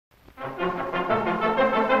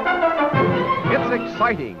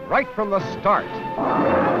exciting right from the start.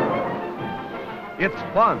 It's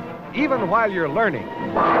fun, even while you're learning.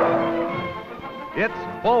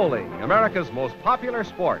 It's bowling, America's most popular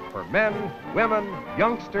sport for men, women,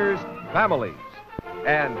 youngsters, families.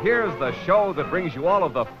 And here's the show that brings you all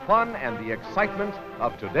of the fun and the excitement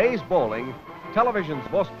of today's bowling, television's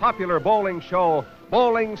most popular bowling show,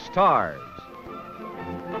 Bowling Stars.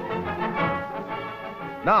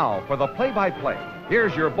 Now, for the play-by-play,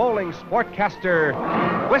 here's your bowling sportcaster,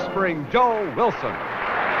 Whispering Joe Wilson.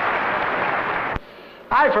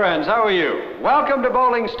 Hi, friends. How are you? Welcome to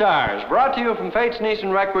Bowling Stars, brought to you from Fates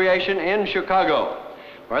Neeson Recreation in Chicago.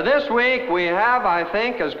 For this week, we have, I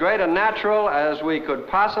think, as great a natural as we could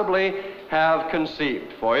possibly have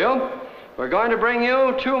conceived for you. We're going to bring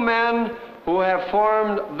you two men who have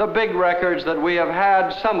formed the big records that we have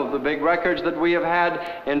had, some of the big records that we have had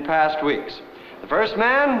in past weeks. The first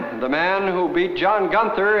man, the man who beat John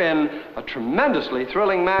Gunther in a tremendously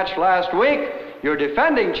thrilling match last week, your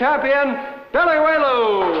defending champion, Billy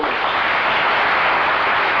Welu. How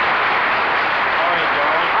are you,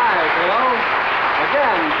 Joe? Hi, Bill.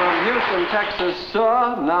 Again from Houston, Texas,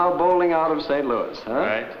 now bowling out of St. Louis, huh?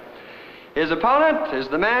 Right. His opponent is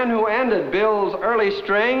the man who ended Bill's early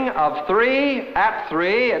string of 3 at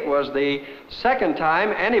 3. It was the second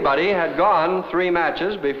time anybody had gone 3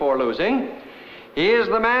 matches before losing. He is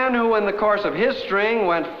the man who, in the course of his string,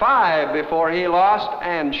 went 5 before he lost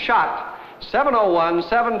and shot 701,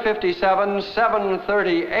 757,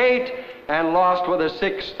 738, and lost with a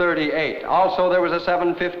 638. Also, there was a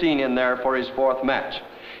 715 in there for his 4th match.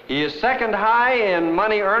 He is second high in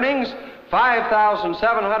money earnings,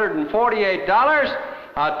 $5,748,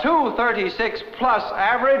 a 236 plus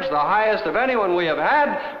average, the highest of anyone we have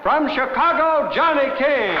had, from Chicago, Johnny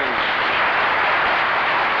King.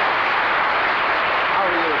 How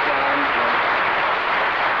are you, John?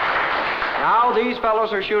 Now, these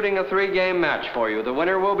fellows are shooting a 3-game match for you. The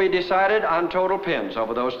winner will be decided on total pins.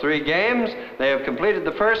 Over those 3 games, they have completed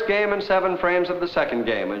the first game and 7 frames of the second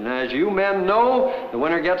game. And as you men know, the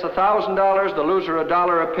winner gets $1,000, the loser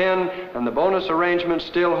 $1 a pin, and the bonus arrangement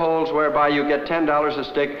still holds, whereby you get $10 a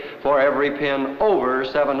stick for every pin over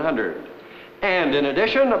 700. And in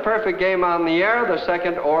addition, a perfect game on the air, the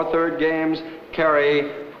second or third games carry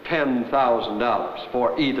 $10,000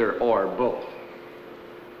 for either or both.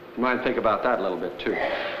 You might think about that a little bit, too.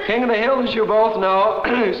 King of the Hill, as you both know,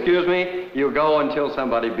 excuse me, you go until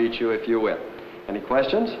somebody beats you if you win. Any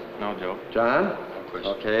questions? No, Joe. John? No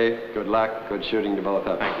questions. Okay, good luck. Good shooting to both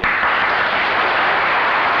of you. Thank you.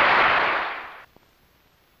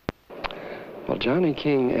 Well, Johnny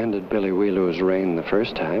King ended Billy Welu's reign the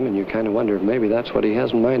first time, and you kind of wonder if maybe that's what he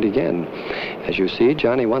has in mind again. As you see,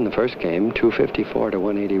 Johnny won the first game, 254 to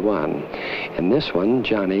 181. In this one,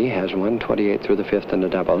 Johnny has 128 through the 5th and a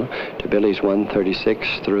double, to Billy's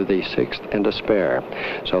 136 through the 6th and a spare.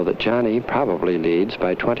 So that Johnny probably leads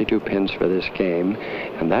by 22 pins for this game,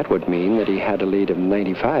 and that would mean that he had a lead of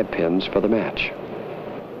 95 pins for the match.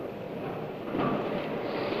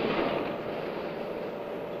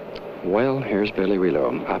 Well, here's Billy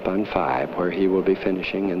Welu up on 5, where he will be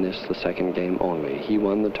finishing in this, the second game only. He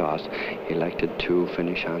won the toss, elected to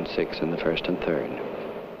finish on 6 in the 1st and 3rd.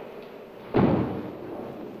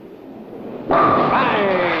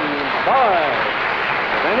 Bang! Boy!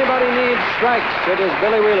 If anybody needs strikes, it is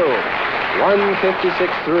Billy Welu.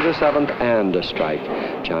 156 through the 7th and a strike.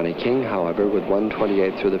 Johnny King, however, with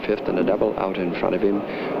 128 through the 5th and a double out in front of him,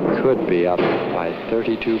 could be up by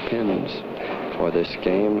 32 pins for this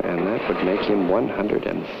game, and that would make him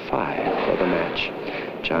 105 for the match.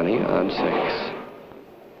 Johnny on 6.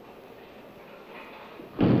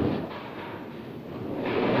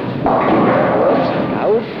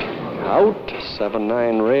 Out.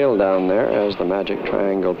 7-9 rail down there, as the magic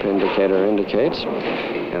triangle pin indicator indicates.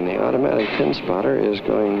 And the automatic pin spotter is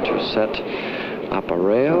going to set up a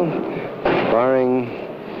rail, barring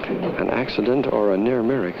an accident or a near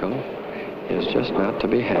miracle, is just not to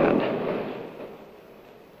be had.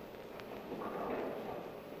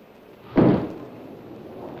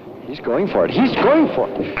 He's going for it. He's going for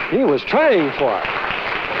it. He was trying for it.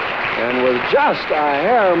 And with just a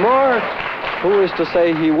hair more, who is to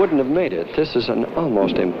say he wouldn't have made it? This is an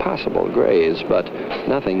almost impossible graze, but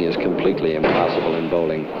nothing is completely impossible in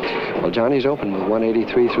bowling. Well, Johnny's open with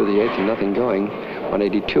 183 through the 8th and nothing going.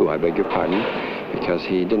 182, I beg your pardon, because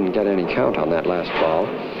he didn't get any count on that last ball.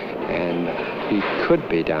 And he could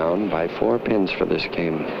be down by 4 pins for this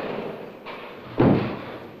game.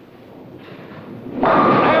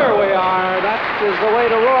 There we are. That is the way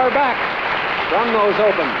to roar back from those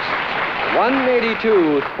opens.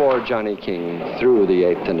 182 for Johnny King through the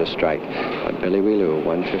 8th and a strike. But Billy Welu,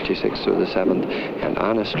 156 through the 7th, and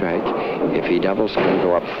on a strike. If he doubles, can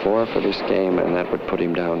go up 4 for this game, and that would put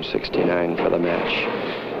him down 69 for the match.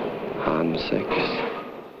 On 6.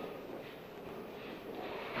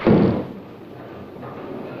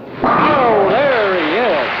 Oh, there he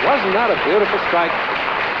is. Wasn't that a beautiful strike?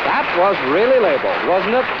 That was really labeled,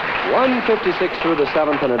 wasn't it? 156 through the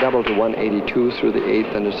 7th and a double to 182 through the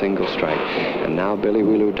 8th and a single strike. And now Billy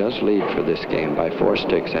Welu does lead for this game by 4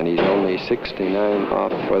 sticks, and he's only 69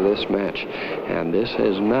 off for this match. And this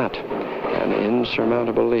is not an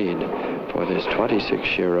insurmountable lead for this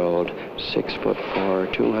 26-year-old, 6'4",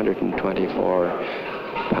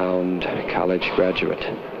 224-pound college graduate.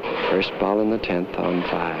 First ball in the 10th on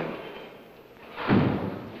 5.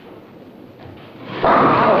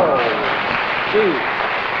 Oh, gee.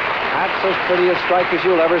 That's as pretty a strike as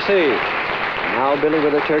you'll ever see. Now Billy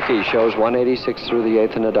with a turkey shows 186 through the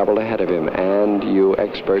 8th and a double ahead of him. And you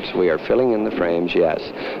experts, we are filling in the frames, yes,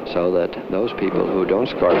 so that those people who don't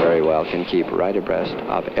score very well can keep right abreast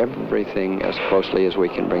of everything as closely as we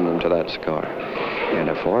can bring them to that score. And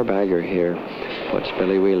a 4-bagger here puts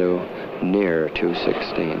Billy Welu near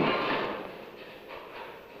 216.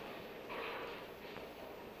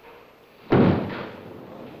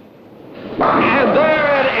 And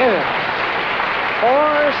there it is.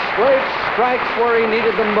 4 straight strikes where he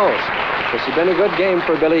needed them most. This has been a good game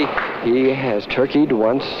for Billy. He has turkeyed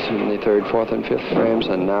once in the 3rd, 4th, and 5th frames,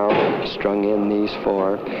 and now strung in these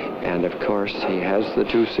 4. And of course, he has the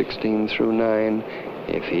 216 through 9.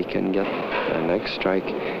 If he can get the next strike,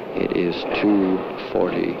 it is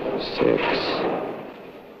 246.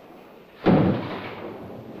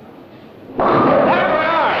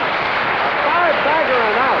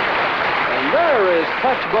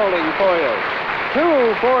 Touch bowling for you.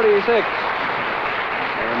 246.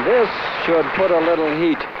 And this should put a little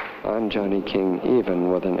heat on Johnny King, even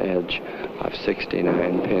with an edge of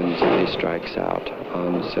 69 pins if he strikes out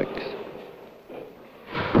on 6.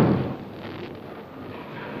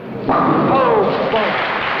 Oh,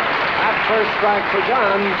 that first strike for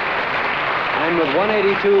John. And with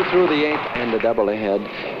 182 through the 8th and a double ahead,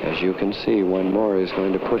 as you can see, one more is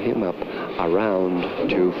going to put him up around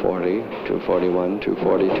 240, 241,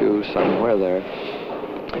 242, somewhere there.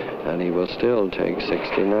 And he will still take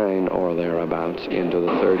 69 or thereabouts into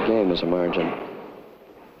the 3rd game as a margin.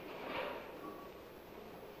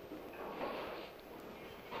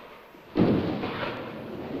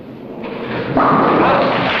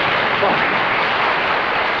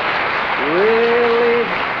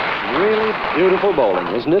 Beautiful bowling,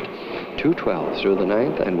 isn't it? 212 through the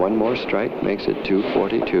 9th, and one more strike makes it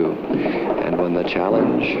 242. And when the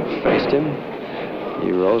challenge faced him,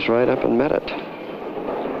 he rose right up and met it.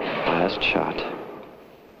 Last shot.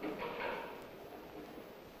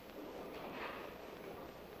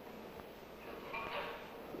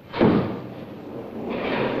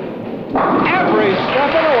 Every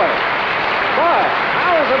step of the way. Boy,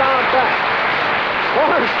 how is it out back?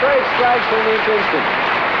 4 straight strikes in each instant.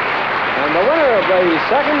 And the winner of the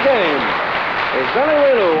 2nd game is Billy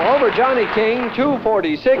Welu over Johnny King,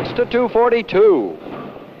 246 to 242.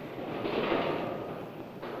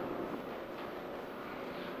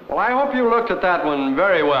 Well, I hope you looked at that one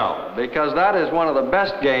very well, because that is one of the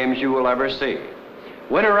best games you will ever see.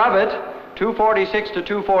 Winner of it, 246 to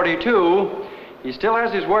 242. He still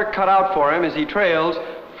has his work cut out for him as he trails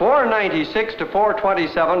 496 to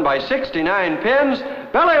 427 by 69 pins.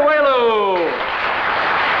 Billy Welu!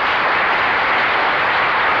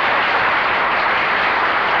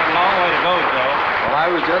 Well, I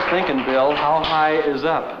was just thinking, Bill, how high is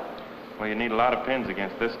up? Well, you need a lot of pins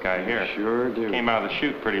against this guy here. Sure do. Came out of the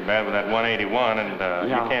chute pretty bad with that 181, and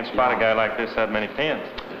you can't spot a guy like this that many pins.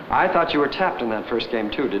 I thought you were tapped in that first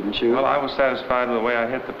game, too, didn't you? Well, I was satisfied with the way I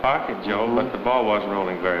hit the pocket, Joe, but the ball wasn't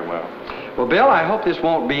rolling very well. Well, Bill, I hope this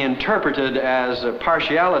won't be interpreted as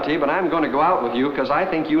partiality, but I'm going to go out with you because I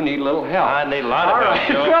think you need a little help. I need a lot of help,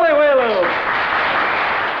 Joe. Billy Welu!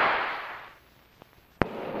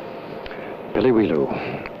 Billy Welu,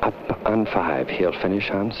 up on 5. He'll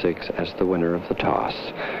finish on 6 as the winner of the toss.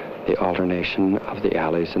 The alternation of the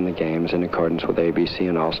alleys in the games in accordance with ABC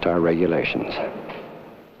and All-Star regulations.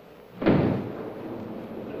 It'll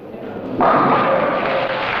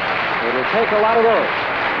take a lot of those.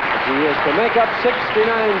 He is to make up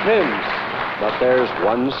 69 pins. But there's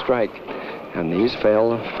one strike. And these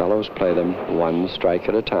fellows play them 1 strike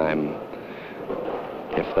at a time.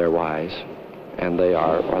 If they're wise. And they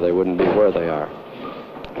are, or they wouldn't be where they are.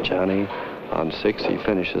 Johnny, on 6, he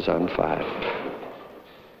finishes on 5.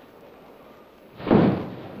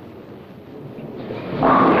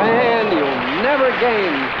 And you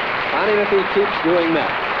him if he keeps doing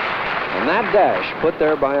that. And that dash put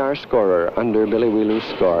there by our scorer under Billy Welu's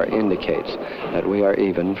score indicates that we are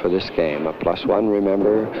even for this game. A +1,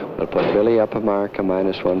 remember, will put Billy up a mark. A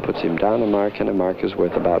 -1 puts him down a mark, and a mark is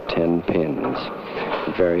worth about 10 pins.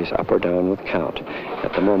 It varies up or down with count.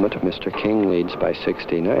 At the moment, Mr. King leads by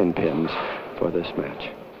 69 pins for this match.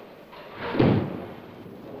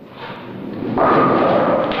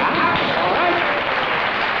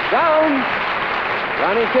 Down!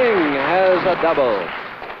 Johnny King has a double.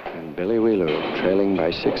 And Billy Welu, trailing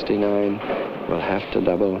by 69, will have to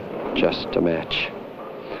double just to match.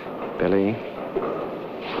 Billy,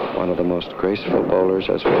 one of the most graceful bowlers,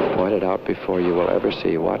 as we've pointed out before, you will ever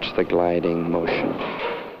see. Watch the gliding motion.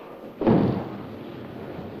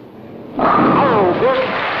 Oh, good.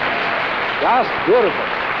 Just beautiful.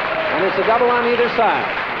 And it's a double on either side.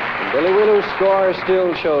 And Billy Welu's score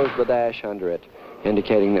still shows the dash under it,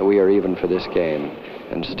 indicating that we are even for this game.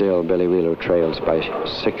 And still, Billy Welu trails by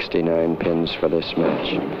 69 pins for this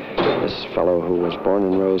match. This fellow, who was born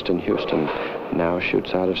and raised in Houston, now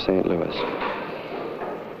shoots out of St. Louis.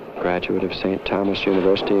 Graduate of St. Thomas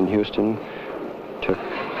University in Houston, took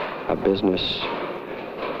a business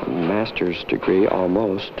master's degree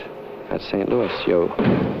almost at St. Louis. Turkey!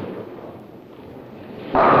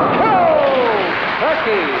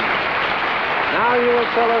 Now you will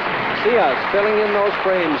see us filling in those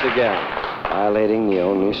frames again, violating the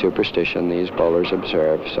only superstition these bowlers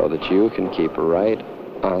observe so that you can keep right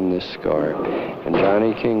on this score. And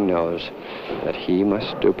Johnny King knows that he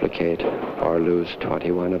must duplicate or lose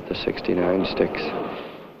 21 of the 69 sticks.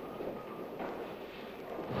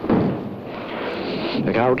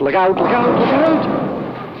 Look out, look out, look out, look out!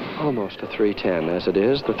 Almost a 310. As it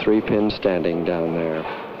is, the 3 pin standing down there.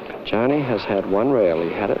 Johnny has had one rail.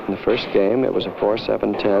 He had it in the first game. It was a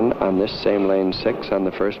 4-7-10 on this same lane 6 on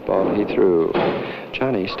the first ball he threw.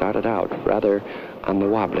 Johnny started out rather on the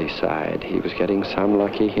wobbly side. He was getting some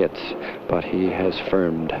lucky hits, but he has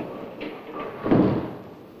firmed.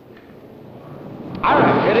 All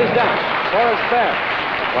right, it is down for a spare.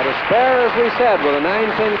 But a spare, as we said, with a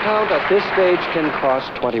 9-pin count at this stage can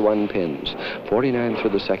cost 21 pins. 49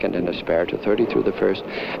 through the second and a spare to 30 through the first,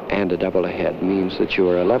 and a double ahead means that you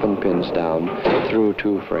are 11 pins down through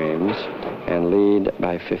 2 frames and lead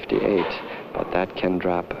by 58. But that can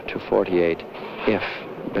drop to 48 if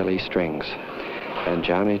Billy strings. And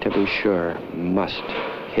Johnny, to be sure, must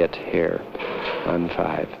hit here on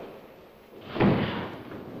 5.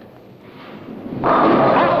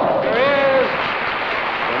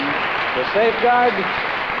 The safeguard,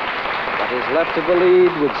 but is left of the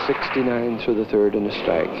lead with 69 through the third and a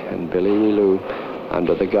strike. And Billy Welu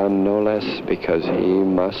under the gun, no less, because he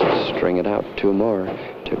must string it out 2 more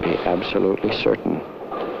to be absolutely certain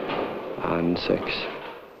on 6.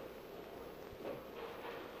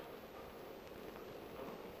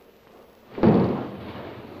 And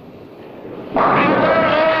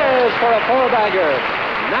there it is for a 4-bagger.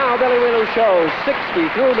 Now Billy Welu shows 60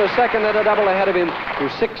 through the second and a double ahead of him to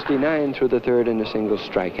 69 through the third and a single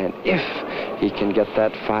strike. And if he can get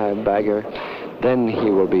that 5-bagger, then he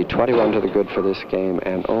will be 21 to the good for this game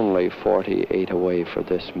and only 48 away for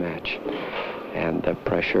this match. And the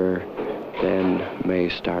pressure then may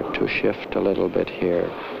start to shift a little bit here.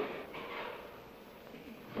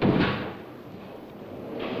 Hey,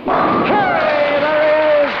 there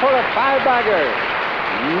he is for a 5-bagger.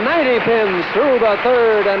 90 pins through the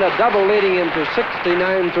third and a double leading him to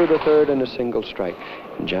 69 through the third and a single strike.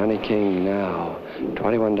 Johnny King now,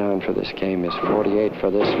 21 down for this game, is 48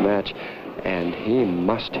 for this match, and he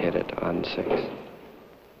must hit it on 6. And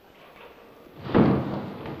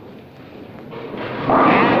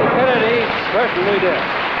hit it, he certainly did.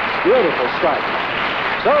 Beautiful strike.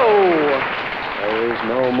 So, there is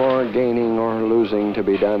no more gaining or losing to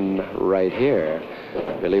be done right here.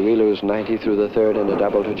 Billy Welu's 90 through the third and a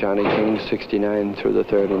double to Johnny King's 69 through the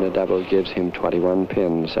third and a double gives him 21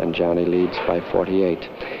 pins, and Johnny leads by 48.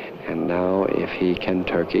 And now, if he can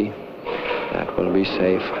turkey, that will be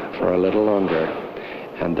safe for a little longer,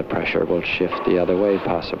 and the pressure will shift the other way,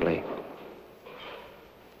 possibly.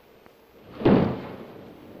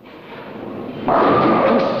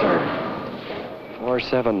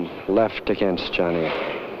 4-7 left against Johnny.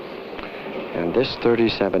 And this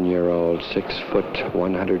 37-year-old, 6 foot,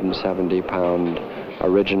 170-pound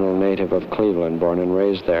original native of Cleveland, born and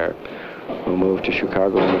raised there, who moved to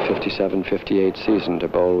Chicago in the 57-58 season to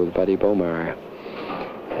bowl with Buddy Bomar,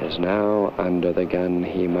 is now under the gun.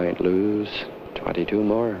 He might lose 22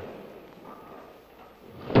 more.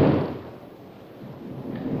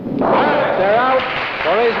 They're out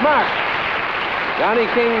for his mark. Johnny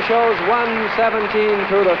King shows 117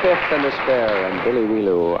 through the fifth and a spare, and Billy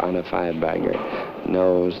Welu on a 5-bagger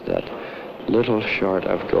knows that little short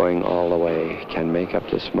of going all the way can make up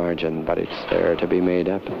this margin, but it's there to be made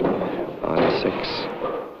up on 6.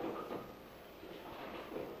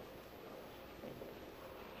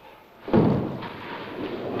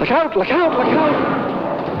 Look out, look out, look out!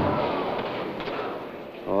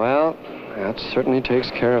 Well, that certainly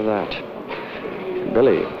takes care of that.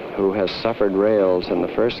 Billy, who has suffered rails in the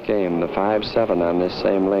first game, the 5-7 on this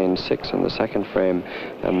same lane, 6 in the second frame,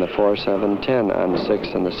 and the 4-7-10 on 6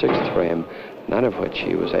 in the sixth frame, none of which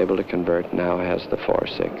he was able to convert, now has the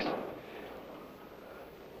 4-6.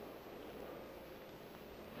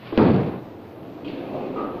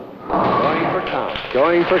 Going for count,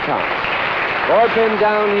 going for count. 4-pin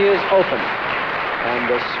down, he is open. And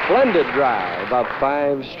the splendid drive of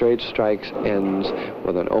 5 straight strikes ends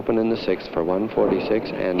with an open in the 6th for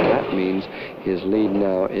 146, and that means his lead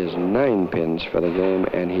now is 9 pins for the game,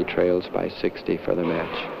 and he trails by 60 for the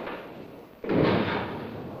match.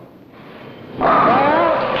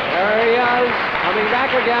 Well, there he is, coming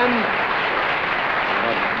back again.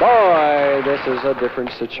 Boy, this is a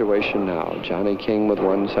different situation now. Johnny King with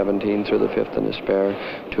 117 through the 5th and a spare,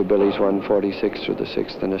 to Billy's 146 through the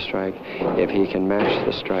 6th and a strike. If he can match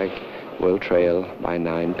the strike, will trail by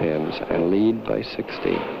 9 pins and lead by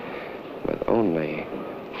 60, with only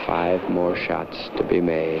 5 more shots to be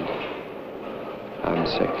made on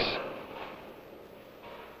 6.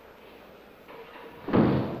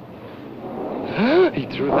 He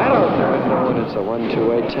threw that out there, and it's a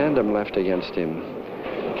 1-2-8 tandem left against him.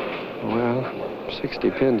 Well, 60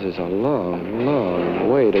 pins is a long, long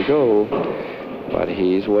way to go, but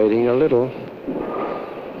he's waiting a little.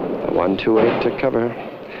 A 1-2-8 to cover,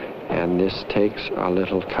 and this takes a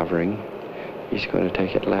little covering. He's going to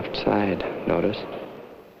take it left side, notice.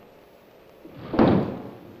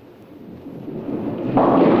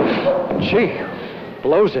 Gee,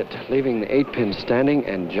 blows it, leaving the 8-pin standing,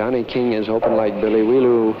 and Johnny King is open like Billy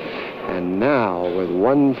Welu. And now, with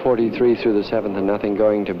 143 through the 7th and nothing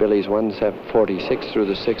going to Billy's 146 through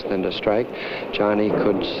the 6th and a strike, Johnny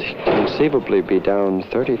could conceivably be down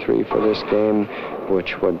 33 for this game,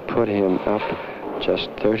 which would put him up just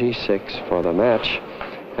 36 for the match.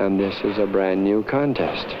 And this is a brand new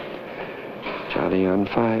contest. Johnny on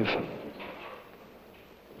 5.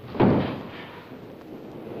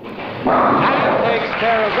 That takes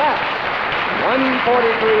care of that.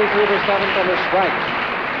 143 through the 7th and a strike.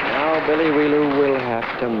 Now Billy Welu will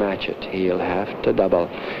have to match it. He'll have to double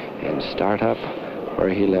and start up where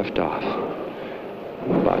he left off.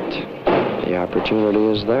 But the opportunity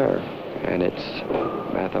is there, and it's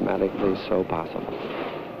mathematically so possible.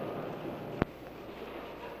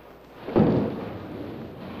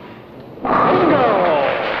 Bingo!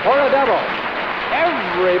 For a double.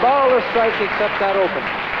 Every ball a strike except that open.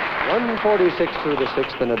 146 through the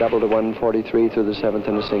 6th and a double to 143 through the 7th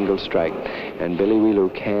and a single strike. And Billy Welu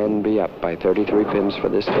can be up by 33 pins for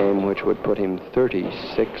this game, which would put him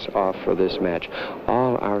 36 off for this match.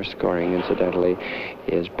 All our scoring, incidentally,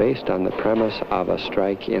 is based on the premise of a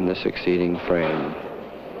strike in the succeeding frame.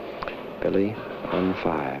 Billy on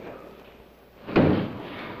 5.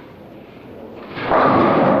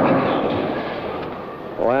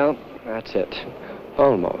 Well, that's it.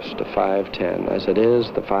 Almost a 5-10. As it is,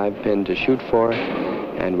 the 5-pin to shoot for,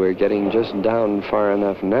 and we're getting just down far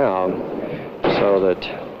enough now so that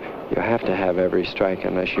you have to have every strike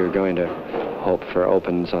unless you're going to hope for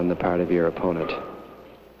opens on the part of your opponent. It's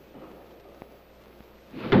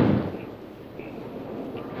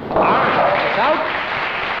out,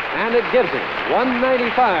 and it gives it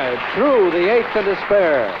 195 through the 8th and a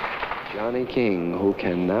spare. Johnny King, who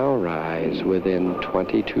can now rise within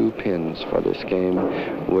 22 pins for this game,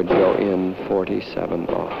 would go in 47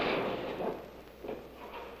 off.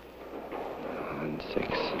 On 6.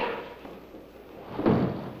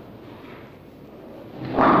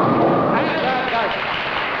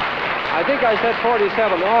 I think I said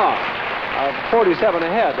 47 off. 47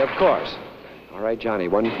 ahead, of course. All right, Johnny,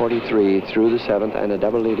 143 through the 7th and a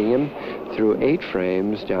double leading him. Through 8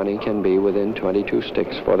 frames, Johnny can be within 22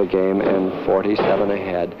 sticks for the game and 47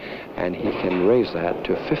 ahead, and he can raise that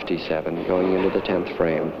to 57 going into the 10th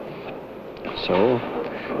frame. So,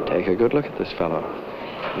 take a good look at this fellow.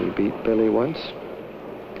 He beat Billy once.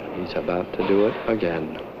 He's about to do it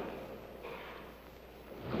again.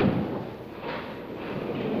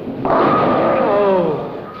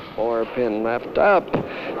 Pin left up.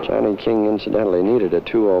 Johnny King incidentally needed a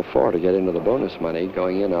 204 to get into the bonus money,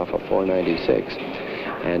 going in off a 496.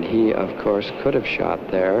 And he, of course, could have shot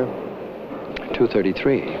there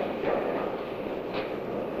 233.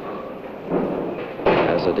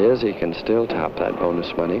 it is, he can still top that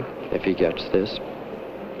bonus money if he gets this.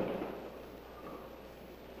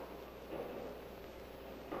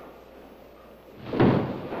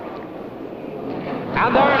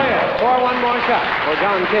 And there it is, for one more shot for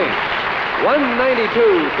John King.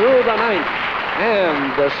 192 through the ninth.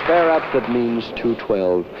 And the spare up that means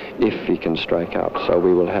 212 if he can strike out. So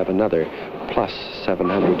we will have another plus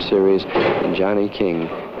 700 series, and Johnny King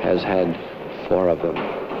has had 4 of them.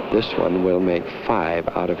 This one will make 5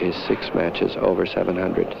 out of his 6 matches over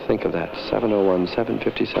 700. Think of that. 701,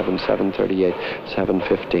 757, 738,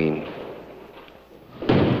 715.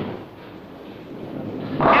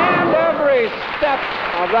 And every step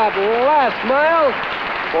of that last mile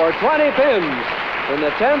for 20 pins in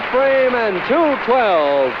the 10th frame and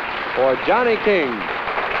 212 for Johnny King.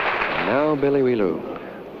 And now Billy Welu,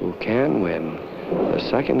 who can win the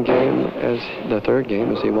second game as the third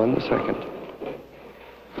game as he won the second.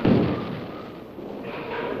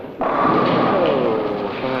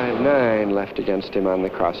 Oh, 5-9 left against him on the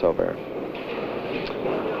crossover.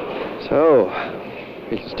 So,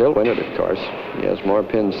 he can still win it, of course. He has more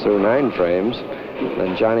pins through 9 frames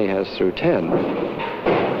than Johnny has through 10.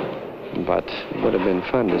 But it would have been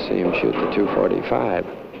fun to see him shoot the 245.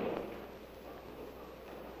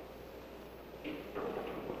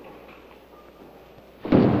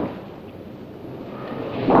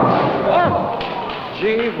 Oh!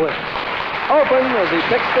 Gee whiz. Open as he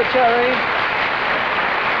picks the cherry.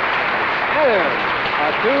 And a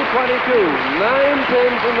 222, 9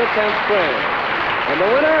 pins in the 10th frame. And the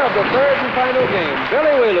winner of the third and final game,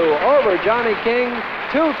 Billy Welu over Johnny King,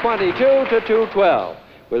 222 to 212.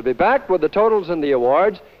 We'll be back with the totals and the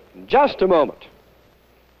awards in just a moment.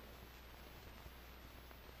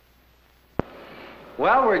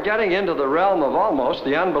 Well, we're getting into the realm of almost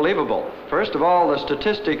the unbelievable. First of all, the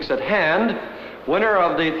statistics at hand. Winner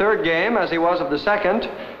of the third game, as he was of the second,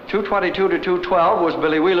 222 to 212, was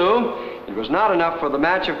Billy Welu. It was not enough for the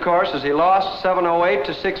match, of course, as he lost 708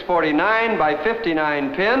 to 649 by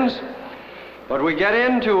 59 pins. But we get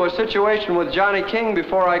into a situation with Johnny King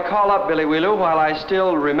before I call up Billy Welu, while I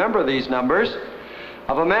still remember these numbers,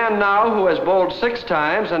 of a man now who has bowled 6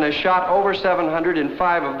 times and has shot over 700 in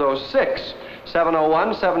 5 of those 6.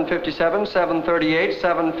 701, 757, 738,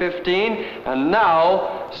 715, and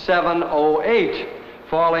now 708.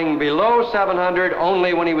 Falling below 700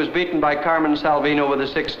 only when he was beaten by Carmen Salvino with a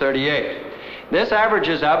 638. This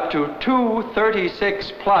averages up to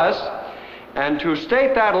 236 plus. And to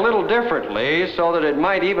state that a little differently, so that it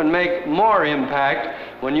might even make more impact,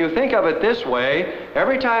 when you think of it this way,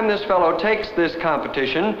 every time this fellow takes this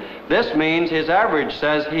competition, this means his average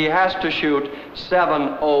says he has to shoot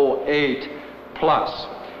 708 plus.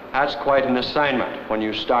 That's quite an assignment when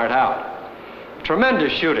you start out.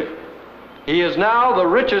 Tremendous shooting. He is now the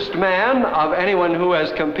richest man of anyone who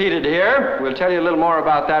has competed here. We'll tell you a little more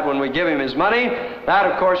about that when we give him his money. That,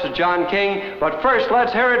 of course, is John King. But first,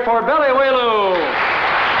 let's hear it for Billy Welu.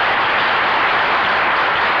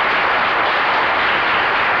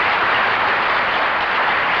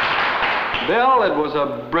 Bill, it was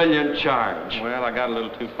a brilliant charge. Well, I got a little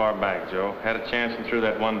too far back, Joe. Had a chance and threw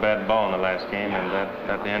that one bad ball in the last game, and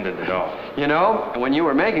that ended it all. You know, when you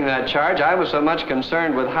were making that charge, I was so much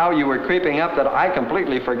concerned with how you were creeping up that I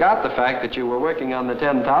completely forgot the fact that you were working on the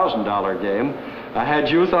 $10,000 game. Had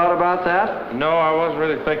you thought about that? No, I wasn't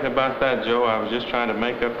really thinking about that, Joe. I was just trying to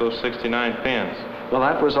make up those 69 pins. Well,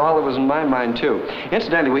 that was all that was in my mind, too.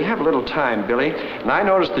 Incidentally, we have a little time, Billy, and I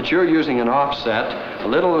noticed that you're using an offset, a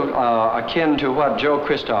little akin to what Joe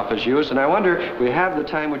Christoph has used, and I wonder, we have the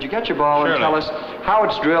time, would you get your ball and tell us how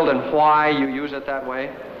it's drilled and why you use it that way?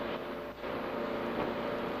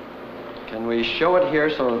 Can we show it here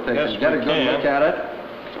so that they can get a good look at it?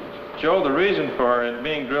 Joe, the reason for it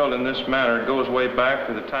being drilled in this manner goes way back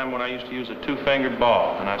to the time when I used to use a 2-fingered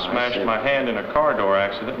ball, and I smashed my hand in a car door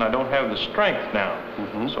accident, and I don't have the strength now.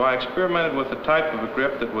 So I experimented with a type of a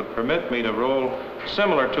grip that would permit me to roll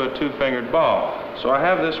similar to a 2-fingered ball. So I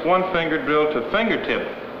have this one finger drilled to fingertip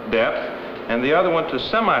depth, and the other one to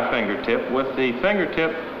semi-fingertip, with the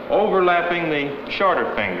fingertip overlapping the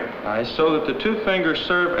shorter finger. So that the 2 fingers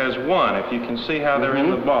serve as one, if you can see how they're in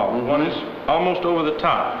the ball. One is almost over the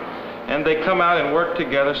top. And they come out and work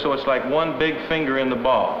together, so it's like one big finger in the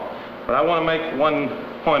ball. But I want to make one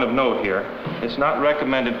point of note here. It's not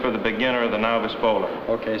recommended for the beginner or the novice bowler.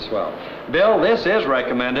 Okay, swell. Bill, this is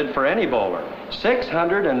recommended for any bowler.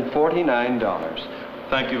 $649.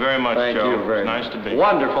 Thank you very much, Joe. Thank you very much. Nice to be.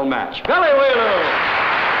 Wonderful match. Billy Welu!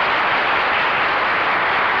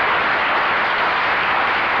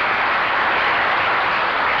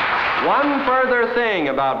 One further thing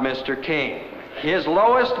about Mr. King. His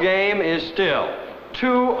lowest game is still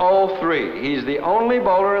 203. He's the only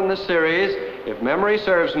bowler in the series, if memory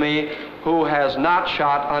serves me, who has not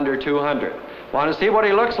shot under 200. Want to see what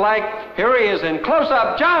he looks like? Here he is in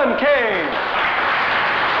close-up, John King.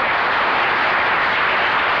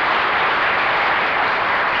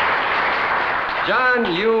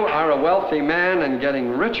 John, you are a wealthy man and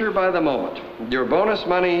getting richer by the moment. Your bonus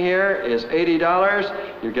money here is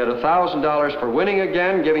 $80. You get $1,000 for winning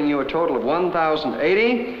again, giving you a total of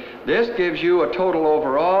 $1,080. This gives you a total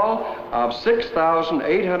overall of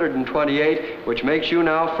 $6,828, which makes you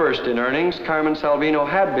now first in earnings. Carmen Salvino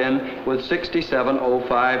had been with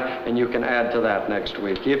 $6,705, and you can add to that next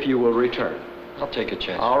week if you will return. I'll take a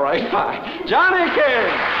chance. All right, bye. Johnny King.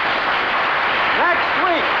 Next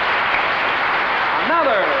week,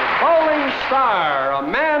 another bowling star, a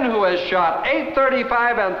man who has shot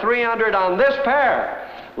 .835 and 300 on this pair.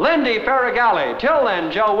 Lindy Faragalli. Till then,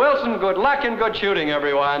 Joe Wilson, good luck and good shooting,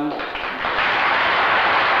 everyone.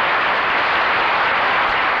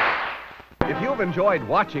 If you've enjoyed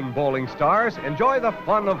watching Bowling Stars, enjoy the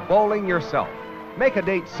fun of bowling yourself. Make a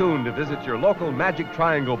date soon to visit your local Magic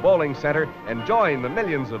Triangle Bowling Center and join the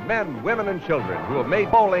millions of men, women, and children who have made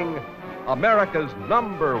bowling America's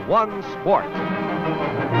 #1 sport.